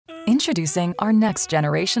Introducing our next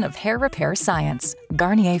generation of hair repair science,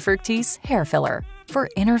 Garnier Fructis Hair Filler. For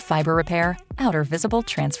inner fiber repair, outer visible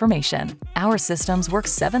transformation. Our systems work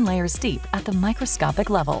 7 layers deep at the microscopic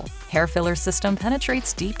level. Hair Filler system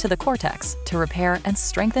penetrates deep to the cortex to repair and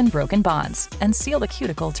strengthen broken bonds and seal the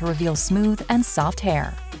cuticle to reveal smooth and soft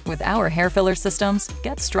hair. With our hair filler systems,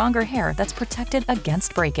 get stronger hair that's protected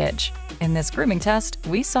against breakage. In this grooming test,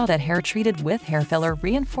 we saw that hair treated with hair filler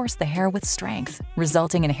reinforced the hair with strength,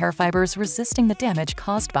 resulting in hair fibers resisting the damage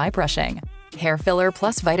caused by brushing. Hair filler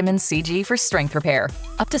plus vitamin CG for strength repair.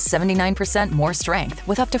 Up to 79% more strength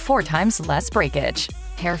with up to 4 times less breakage.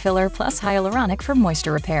 Hair filler plus hyaluronic for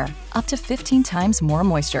moisture repair. Up to 15 times more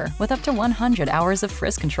moisture with up to 100 hours of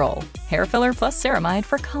frizz control. Hair filler plus ceramide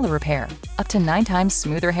for color repair. Up to 9 times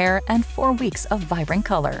smoother hair and 4 weeks of vibrant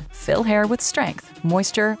color. Fill hair with strength,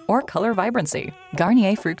 moisture, or color vibrancy.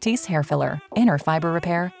 Garnier Fructis Hair Filler. Inner fiber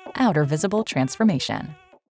repair, outer visible transformation.